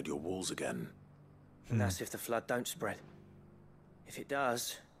clawing at your walls again. And that's if the flood don't spread. If it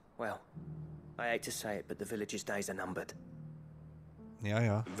does, well, I hate to say it, but the village's days are numbered.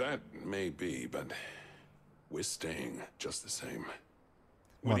 Yeah. That may be, but we're staying just the same.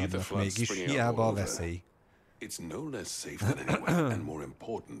 With ether flood springing up all over, it's no less safe than anywhere, and more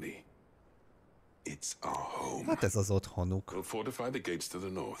importantly, it's our home. Hát ez az otthonuk. We'll fortify the gates to the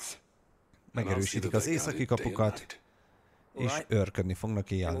north. Megerősítik az északi kapukat, és őrködni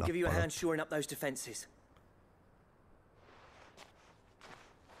fognak éjjel-nappal.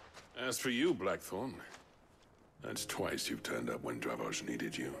 As for you, Blackthorn, that's twice you've turned up when Dravoj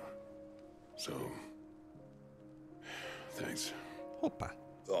needed you. So, thanks. Hoppá.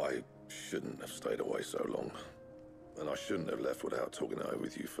 I shouldn't have stayed away so long. And I shouldn't have left without talking it over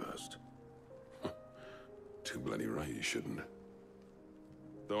with you first. Too bloody right you shouldn't.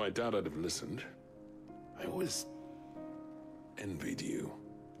 Though I doubt I'd have listened. I always envied you.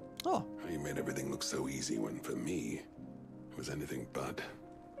 Oh. How you made everything look so easy when, for me, it was anything but.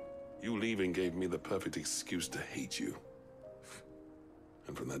 You leaving gave me the perfect excuse to hate you.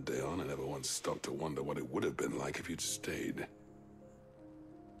 And from that day on, I never once stopped to wonder what it would have been like if you'd stayed.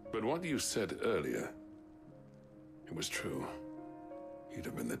 But what you said earlier, it was true. You'd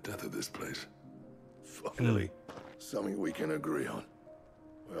have been the death of this place. Finally, something we can agree on.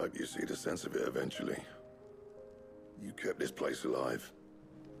 I hope you see the sense of it eventually. You kept this place alive.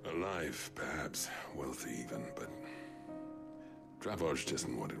 Alive, perhaps. Wealthy even, but... Dravoj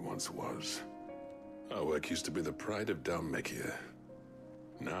isn't what it once was. Our work used to be the pride of Dalmekia.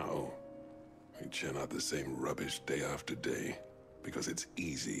 Now, we churn out the same rubbish day after day, because it's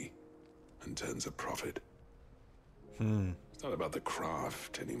easy and turns a profit. It's not about the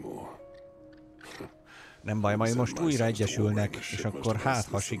craft anymore. Nem baj, majd most újra egyesülnek, és akkor hát,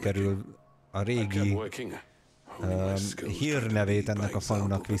 ha sikerül a régi hírnevét ennek a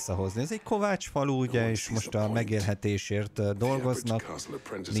falunak visszahozni. Ez egy kovács falu, ugye, és most a megélhetésért dolgoznak.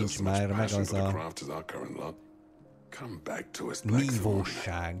 Nincs már meg az a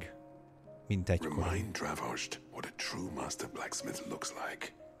nívóság, mint egykor.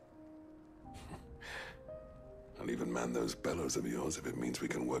 I'll even man those bellows of yours if it means we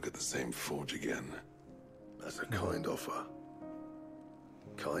can work at the same forge again. That's a kind offer.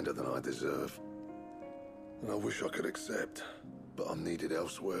 Kinder than I deserve. And I wish I could accept, but I'm needed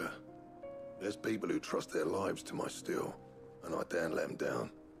elsewhere. There's people who trust their lives to my steel, and I daren't let them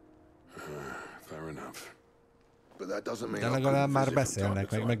down. Fair enough. But that doesn't mean de legalább már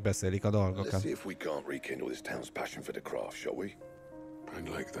beszélnek, meg megbeszélik a dolgokat. Let's see if we can't rekindle this town's passion for the craft, shall we? I'd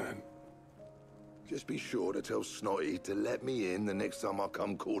like that. Just be sure to tell Snotty to let me in the next time I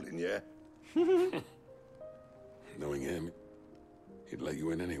come calling, yeah? Knowing him, he'd let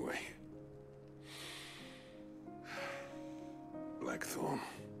you in anyway. Blackthorn.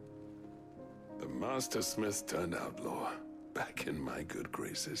 The Master Smith turned outlaw, back in my good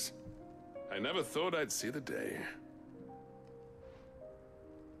graces. I never thought I'd see the day.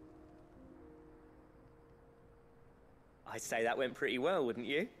 I'd say that went pretty well, wouldn't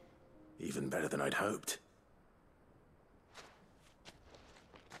you? Even better than I'd hoped.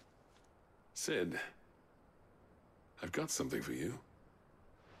 Sid, I've got something for you.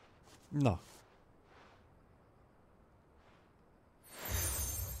 No.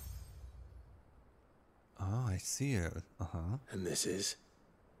 Oh, I seal. And this is?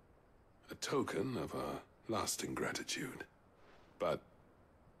 A token of our lasting gratitude. But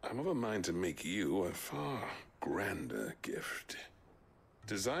I'm of a mind to make you a far grander gift.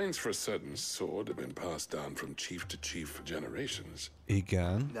 Designs for a certain sword have been passed down from chief to chief for generations.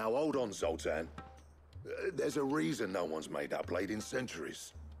 Igen. Now hold on, Zoltan. There's a reason no one's made that blade in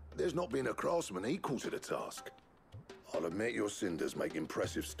centuries. There's not been a craftsman equal to the task. I'll admit your cinders make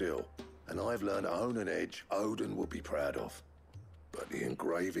impressive steel, and I've learned to own an edge Odin will be proud of. But the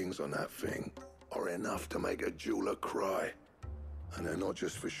engravings on that thing are enough to make a jeweler cry. And they're not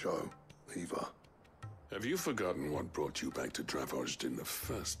just for show, either. Have you forgotten what brought you back to Dravozd in the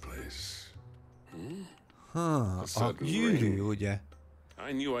first place? A gyűrű, ugye?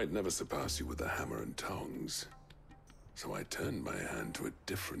 I knew I'd never surpass you with the hammer and tongs. So I turned my hand to a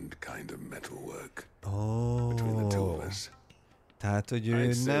different kind of metalwork. Between the two of us. Tehát, hogy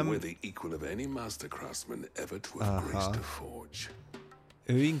I'd say nem... we're the equal of any master craftsman ever to have graced a forge.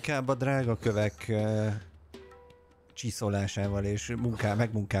 Ő inkább a drágakövek csiszolásával és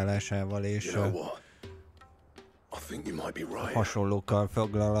megmunkálásával és hasonlókkal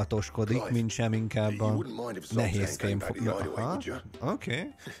foglalatoskodik, mint sem inkább a nehéz fémfoglalata.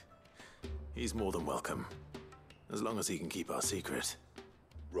 Oké. He's more than welcome, as long as he can keep our secret.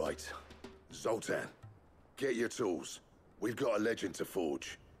 Right. Zoltan, get your tools. We've got a legend to forge.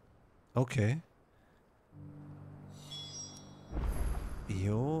 Oké.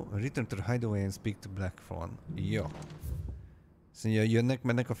 Jó, return to the hideaway and speak to Blackthorn. Jó. Szóval jönnek,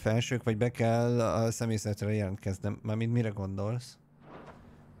 mennek a felsők, vagy be kell a személyzetre jelentkeznem. Mármint mire gondolsz?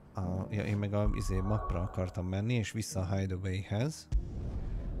 Ja, én meg a mapra akartam menni, és vissza a hideaway-hez.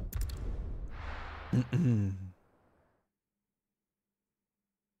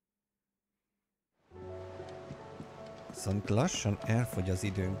 Szóval lassan elfogy az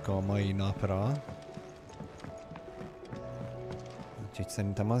időnk a mai napra. Úgyhogy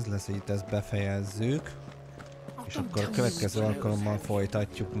szerintem az lesz, hogy itt ezt befejezzük. És akkor a következő alkalommal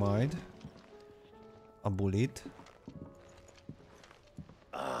folytatjuk majd a bulit.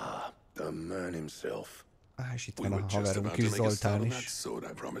 The man himself. És itt van a haverunk is, Zoltán is.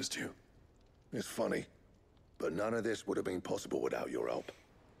 It's funny, but none of this would have been possible without your help.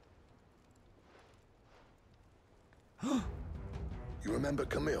 You remember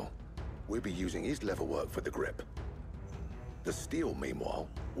Camille? We'll be using his leatherwork for the grip. The steel, meanwhile,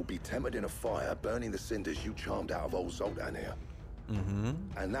 will be tempered in a fire, burning the cinders you charmed out of old Zoltan here.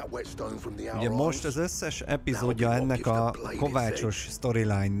 And that wet stone from the Ugye most az összes epizódja ennek a kovácsos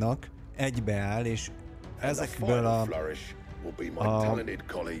storyline-nak egybeáll, és ezekből a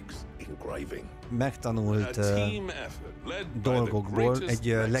megtanult dolgokból egy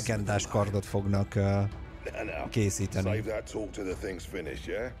legendás kardot fognak készíteni. Save that talk to the thing's finished,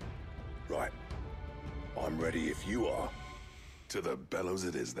 yeah? Right. I'm ready if you are. To the bellows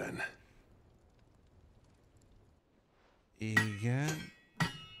it is then. Igen.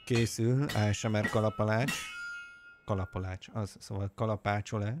 Készül ASMR kalapalács. Kalapalács, az, szóval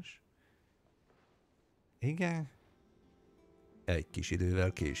kalapácsolás. Igen. Egy kis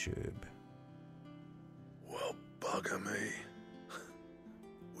idővel később. Bugger me.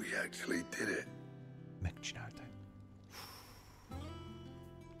 We actually did it. Megcsinálták.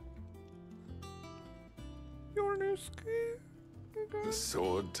 Jól néz ki. The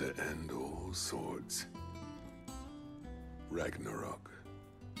sword to end all swords. Ragnarok.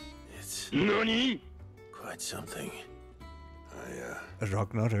 It's NANI? quite something.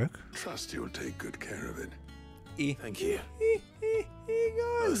 Ragnarök? Trust you'll take good care of it. Thank you.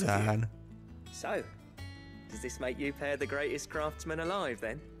 Igazán. So, does this make you pair the greatest craftsman alive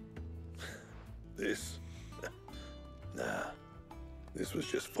then? This? Nah. This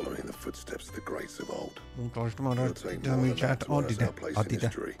was just following the footsteps of the greats of old. Mutasd marad, de micsát, add ide, add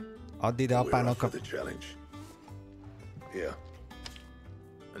ide. Add ide apának a... Here.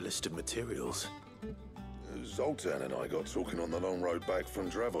 A list of materials. Zoltan and I got talking on the long road back from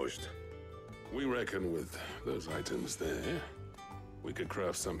Dravost. We reckon with those items there, we could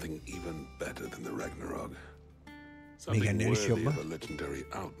craft something even better than the Ragnarok. Something worthy of a legendary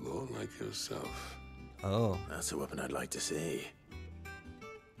outlaw like yourself. Oh. That's a weapon I'd like to see.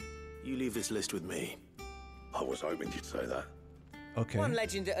 You leave this list with me. I was hoping you'd say that. Okay. One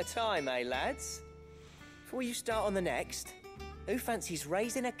legend at a time, eh, lads? Before you start on the next, who fancies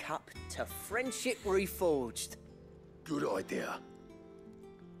raising a cup to friendship reforged? Good idea.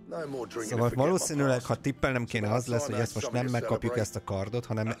 No more drinking. Szóval valószínűleg, ha tippelnem kéne, az lesz, hogy ezt most nem megkapjuk ezt a kardot,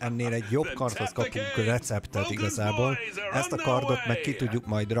 hanem ennél egy jobb kardhoz kapunk receptet igazából. Ezt a kardot meg ki tudjuk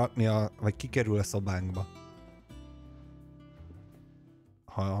majd rakni, vagy kikerül a szobánkba.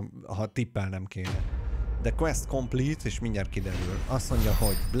 Ha tippelnem kéne. The quest complete, és mindjárt kiderül. Azt mondja,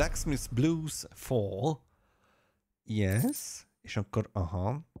 hogy Blacksmith Blues Fall. Yes. És akkor,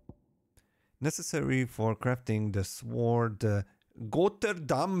 necessary for crafting the sword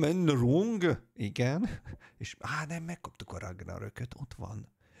Gotterdammenrung. Igen. És, nem, megkaptuk a Ragnarököt. Ott van.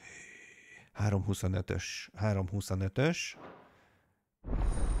 325-ös. 325-ös.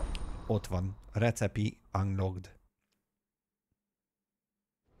 Ott van. Recipe unlocked.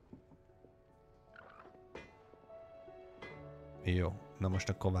 Jó, na most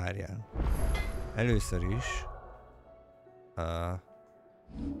akkor várjál. Először is...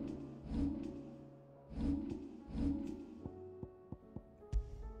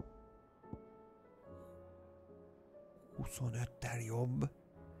 25-tel jobb.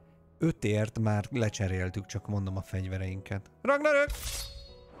 5-ért már lecseréltük, csak mondom a fegyvereinket. Ragnarök!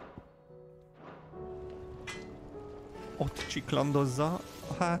 Ott csiklandozza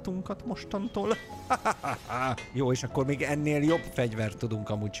a hátunkat mostantól. Jó, és akkor még ennél jobb fegyvert tudunk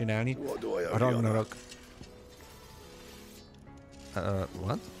amúgy csinálni. A Ragnarok.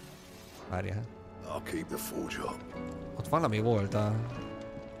 What? Várjál. Ott valami volt a...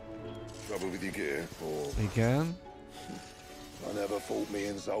 Igen. I never thought me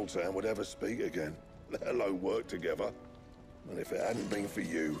and Zoltan would ever speak again, let alone work together. And if it hadn't been for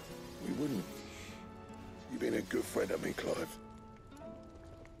you, we wouldn't. You've been a good friend of me, Clive.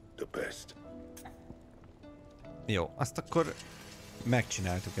 The best. Jó, azt akkor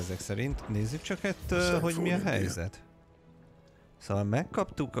megcsináltuk ezek szerint. Nézzük csak hogy mi a helyzet. Szóval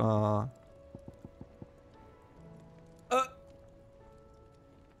megkaptuk a...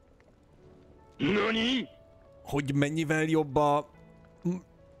 NANI? Hogy mennyivel jobb a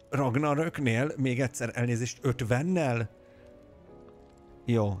Ragnaröknél? Még egyszer elnézést, 50-nel?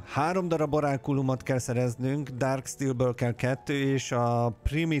 Jó, 3 darab orákulumot kell szereznünk, Dark Steelből kell 2, és a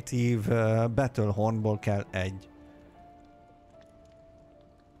Primitive Battlehornból kell 1.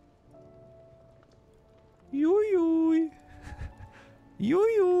 Jújjúj!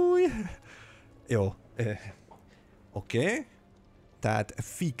 Jújjúj! Jó, oké. Tehát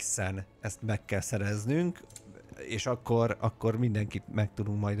fixen ezt meg kell szereznünk, és akkor mindenkit meg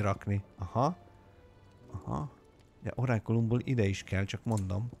tudunk majd rakni. Aha. Ja, orákulumból ide is kell, csak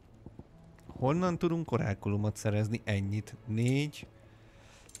mondom. Honnan tudunk orákulumot szerezni? Ennyit. 4.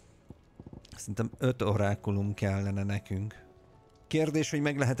 Szerintem 5 orákulum kellene nekünk. Kérdés, hogy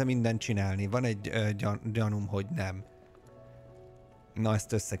meg lehet-e mindent csinálni? Van egy gyanúm, hogy nem. Na,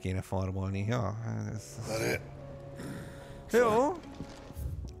 ezt össze kéne farmolni. Ja, ez... Jó.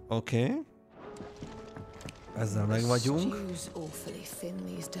 Oké. Ezzel meg vagyunk.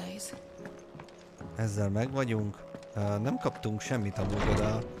 Ezzel meg vagyunk. Nem kaptunk semmit amúgy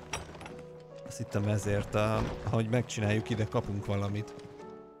oda. Azt hittem ezért, ahogy megcsináljuk, ide kapunk valamit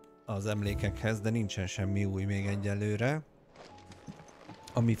az emlékekhez, de nincsen semmi új még egyelőre.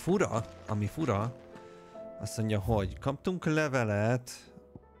 Ami fura, azt mondja, hogy kaptunk levelet,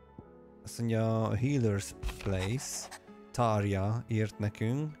 azt mondja a Healer's Place, Tarja írt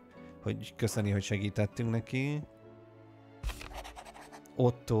nekünk, hogy köszöni, hogy segítettünk neki.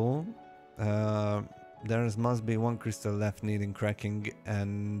 Otto There must be one crystal left needing cracking,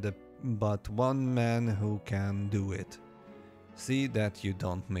 but one man who can do it. See that you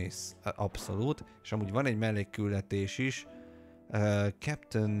don't miss. Abszolút. És amúgy van egy mellékküldetés is.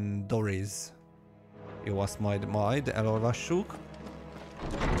 Captain Doris. Jó, azt majd elolvassuk.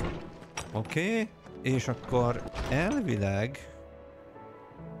 Oké. És akkor elvileg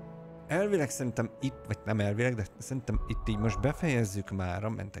szerintem itt, vagy nem elvileg, de szerintem itt így most befejezzük mára.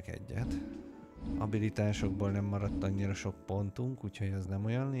 Mentek egyet. Abilitásokból nem maradt annyira sok pontunk, úgyhogy ez nem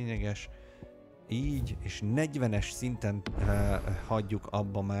olyan lényeges. Így, és 40-es szinten hagyjuk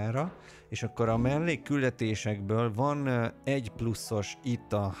abba mára, és akkor a mellékküldetésekből van egy pluszos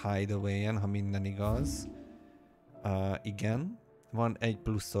itt a Hideaway-en, ha minden igaz. Igen, van egy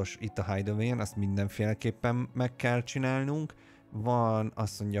pluszos itt a Hideaway-en, azt mindenféleképpen meg kell csinálnunk. Van,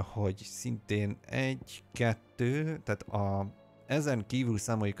 azt mondja, hogy szintén 1, 2, tehát ezen kívül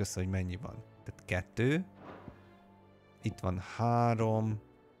számoljuk össze, hogy mennyi van. Tehát 2, itt van 3,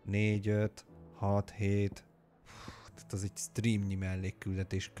 4, 5, 6, 7, tehát az egy streamnyi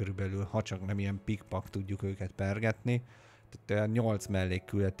mellékküldetés körülbelül, ha csak nem ilyen pikpak tudjuk őket pergetni. Tehát 8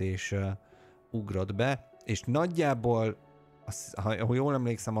 mellékküldetés ugrott be, és nagyjából, ha jól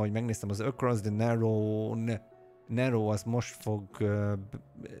emlékszem, ahogy megnéztem, az Across the Narrow az most fog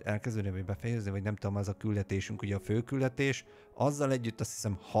elkezdődni, vagy befejezni, vagy nem tudom, az a küldetésünk, ugye a főküldetés, azzal együtt azt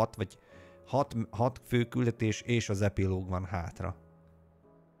hiszem 6 főküldetés és az epilóg van hátra.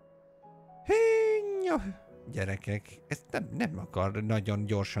 Gyerekek, ez nem akar nagyon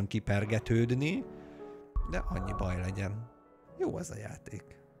gyorsan kipergetődni, de annyi baj legyen. Jó az a játék.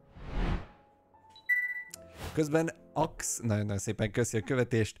 Közben Ax, nagyon-nagyon szépen köszi a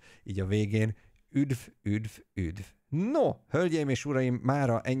követést, így a végén üdv. No, hölgyeim és uraim,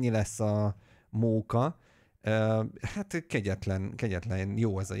 mára ennyi lesz a móka. Hát kegyetlen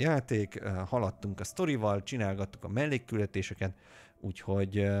jó ez a játék, haladtunk a sztorival, csinálgattuk a mellékküldetéseket,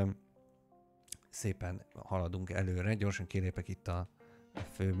 úgyhogy szépen haladunk előre. Gyorsan kilépek itt a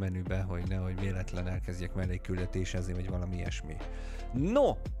fő menübe, hogy nehogy véletlen elkezdjek mellékküldetésezni, vagy valami ilyesmi.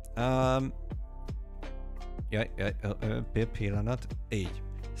 No! Pillanat. Így.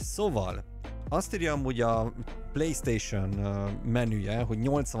 Szóval, azt írja amúgy a PlayStation menüje, hogy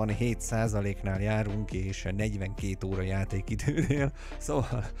 87%-nál járunk, és 42 óra játékidőnél,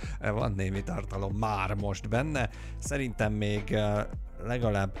 szóval van némi tartalom már most benne. Szerintem még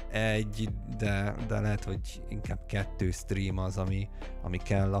legalább egy, de lehet, hogy inkább 2 stream az, ami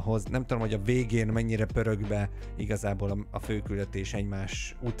kell ahhoz. Nem tudom, hogy a végén mennyire pörög be igazából a főküldetés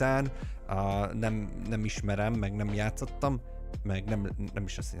egymás után. Nem ismerem, meg nem játszottam, meg nem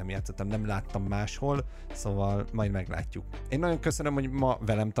is azt hiszem játszottam, nem láttam máshol, szóval majd meglátjuk. Én nagyon köszönöm, hogy ma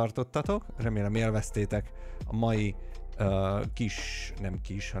velem tartottatok, remélem élveztétek a mai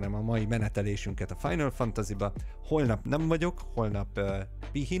hanem a mai menetelésünket a Final Fantasy-ba. Holnap nem vagyok, holnap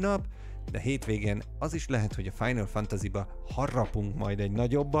pihinap, de hétvégén az is lehet, hogy a Final Fantasy-ba harrapunk majd egy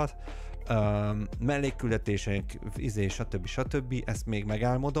nagyobbat. Mellékküldetések, stb. Ezt még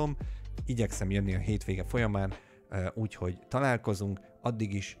megálmodom. Igyekszem jönni a hétvége folyamán, úgyhogy találkozunk,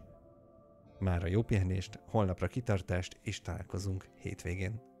 addig is mára jó pihenést, holnapra kitartást, és találkozunk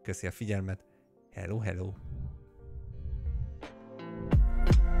hétvégén. Köszi a figyelmet, hello!